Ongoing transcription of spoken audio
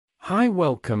Hi,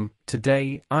 welcome.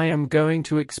 Today, I am going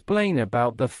to explain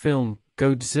about the film,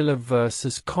 Godzilla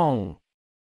vs. Kong.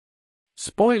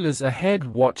 Spoilers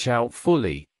ahead, watch out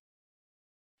fully.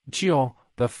 Gio,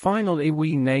 the final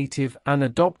Iwi native and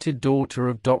adopted daughter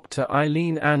of Dr.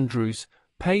 Eileen Andrews,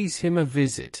 pays him a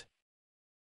visit.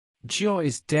 Gio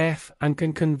is deaf and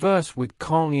can converse with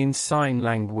Kong in sign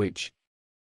language.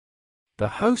 The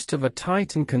host of a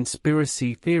Titan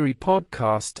conspiracy theory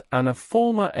podcast and a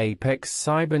former Apex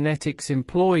Cybernetics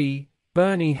employee,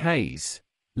 Bernie Hayes,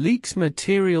 leaks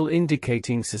material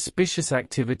indicating suspicious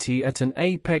activity at an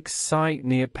Apex site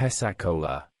near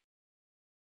Pensacola.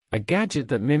 A gadget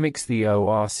that mimics the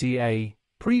ORCA,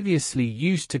 previously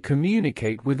used to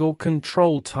communicate with or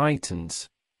control Titans,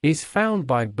 is found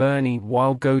by Bernie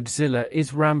while Godzilla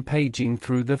is rampaging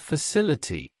through the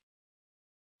facility.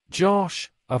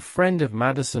 Josh, a friend of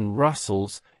Madison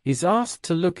Russell's, is asked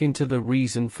to look into the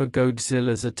reason for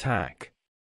Godzilla's attack.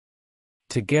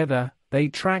 Together, they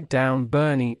track down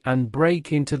Bernie and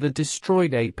break into the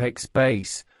destroyed Apex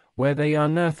base, where they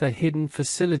unearth a hidden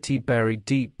facility buried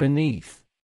deep beneath.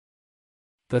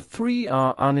 The three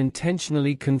are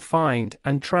unintentionally confined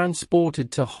and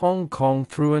transported to Hong Kong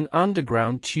through an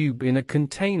underground tube in a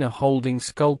container holding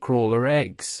skullcrawler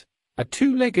eggs, a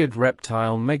two-legged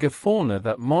reptile megafauna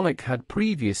that Monarch had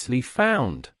previously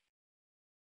found.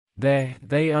 There,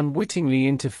 they unwittingly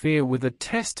interfere with a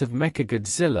test of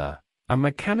Mechagodzilla, a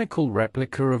mechanical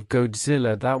replica of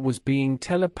Godzilla that was being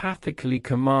telepathically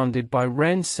commanded by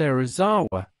Ren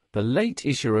Serizawa, the late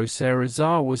Ishiro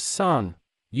Serizawa's son,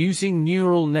 using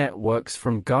neural networks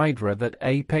from Ghidra that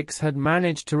Apex had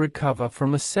managed to recover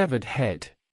from a severed head.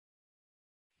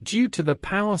 Due to the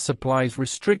power supply's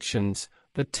restrictions,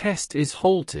 the test is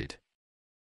halted.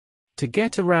 To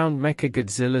get around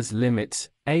Mechagodzilla's limits,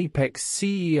 Apex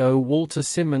CEO Walter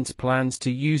Simmons plans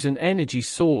to use an energy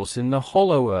source in the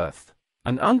Hollow Earth,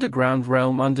 an underground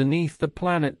realm underneath the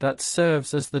planet that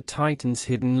serves as the Titan's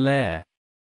hidden lair.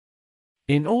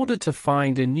 In order to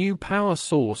find a new power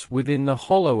source within the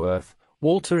Hollow Earth,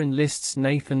 Walter enlists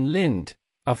Nathan Lind,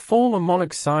 a former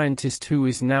Monarch scientist who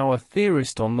is now a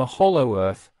theorist on the Hollow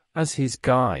Earth, as his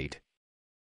guide.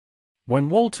 When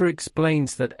Walter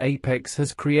explains that Apex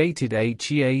has created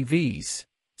HEAVs,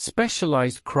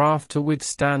 specialized craft to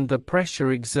withstand the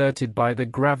pressure exerted by the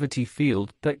gravity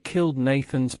field that killed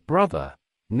Nathan's brother,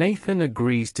 Nathan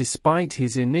agrees despite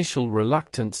his initial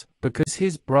reluctance because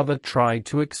his brother tried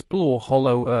to explore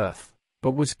Hollow Earth,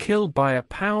 but was killed by a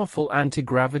powerful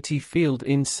anti-gravity field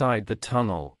inside the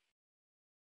tunnel.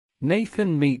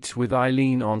 Nathan meets with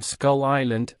Eileen on Skull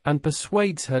Island and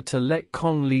persuades her to let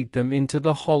Kong lead them into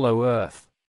the Hollow Earth.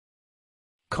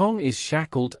 Kong is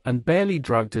shackled and barely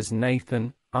drugged as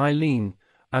Nathan, Eileen,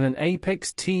 and an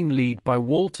Apex team lead by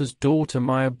Walter's daughter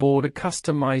Maya board a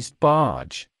customized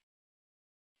barge.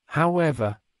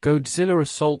 However, Godzilla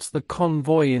assaults the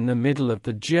convoy in the middle of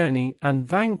the journey and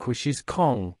vanquishes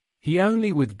Kong. He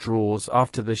only withdraws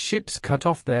after the ships cut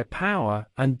off their power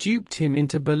and duped him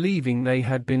into believing they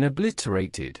had been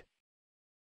obliterated.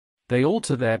 They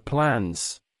alter their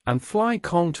plans and fly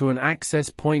Kong to an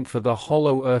access point for the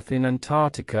Hollow Earth in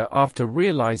Antarctica after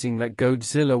realizing that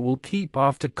Godzilla will keep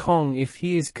after Kong if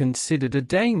he is considered a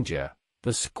danger.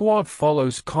 The squad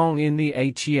follows Kong in the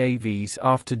HEAVs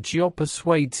after Gio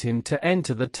persuades him to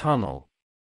enter the tunnel.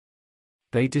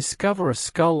 They discover a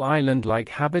Skull Island-like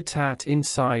habitat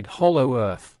inside Hollow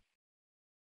Earth.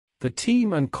 The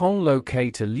team and Kong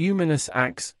locate a luminous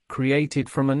axe, created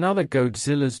from another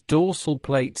Godzilla's dorsal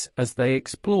plates as they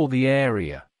explore the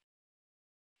area.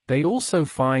 They also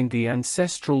find the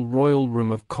ancestral royal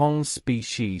room of Kong's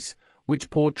species, which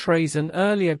portrays an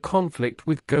earlier conflict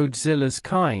with Godzilla's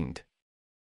kind.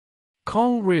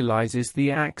 Kong realizes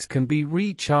the axe can be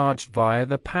recharged via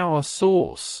the power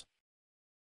source.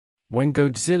 When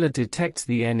Godzilla detects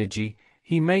the energy,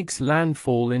 he makes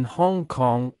landfall in Hong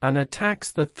Kong and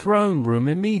attacks the throne room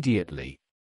immediately.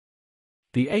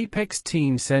 The Apex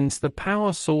team sends the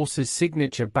power source's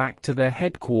signature back to their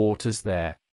headquarters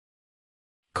there.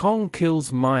 Kong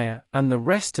kills Maya and the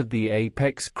rest of the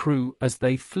Apex crew as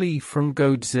they flee from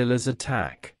Godzilla's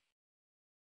attack.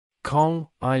 Kong,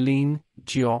 Eileen,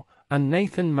 Gio, and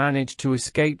Nathan manage to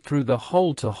escape through the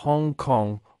hole to Hong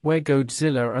Kong, where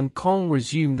Godzilla and Kong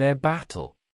resume their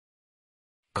battle.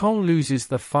 Kong loses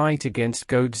the fight against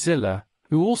Godzilla,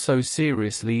 who also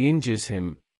seriously injures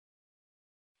him.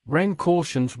 Ren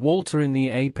cautions Walter in the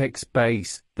Apex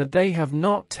base that they have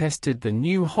not tested the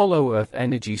new Hollow Earth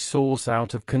energy source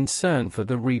out of concern for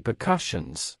the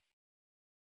repercussions.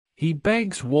 He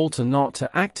begs Walter not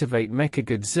to activate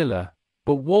Mechagodzilla,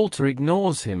 but Walter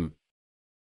ignores him.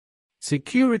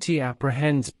 Security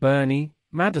apprehends Bernie,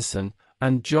 Madison,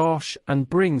 and Josh and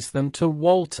brings them to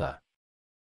Walter.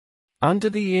 Under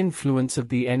the influence of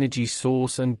the energy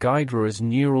source and Ghidorah's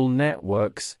neural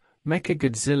networks,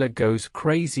 Mechagodzilla goes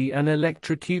crazy and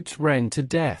electrocutes Ren to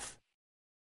death.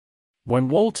 When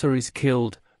Walter is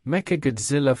killed,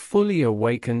 Mechagodzilla fully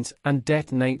awakens and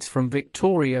detonates from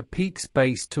Victoria Peak's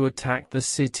base to attack the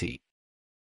city.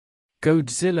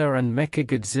 Godzilla and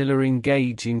Mechagodzilla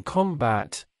engage in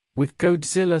combat, with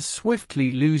Godzilla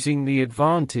swiftly losing the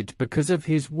advantage because of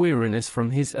his weariness from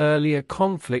his earlier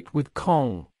conflict with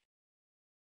Kong.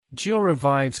 Ghidorah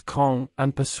revives Kong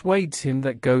and persuades him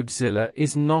that Godzilla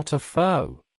is not a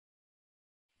foe.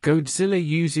 Godzilla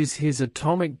uses his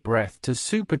atomic breath to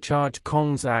supercharge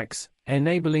Kong's axe,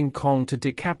 enabling Kong to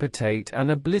decapitate and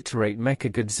obliterate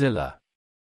Mechagodzilla.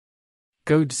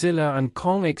 Godzilla and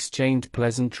Kong exchange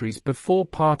pleasantries before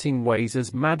parting ways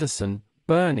as Madison,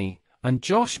 Bernie, and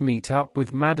Josh meet up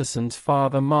with Madison's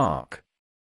father Mark.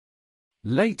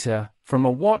 Later, from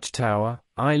a watchtower,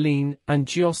 Eileen and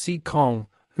Josh see Kong,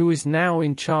 who is now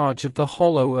in charge of the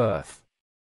Hollow Earth.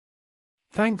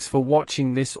 Thanks for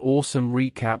watching this awesome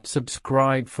recap.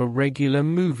 Subscribe for regular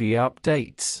movie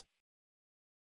updates.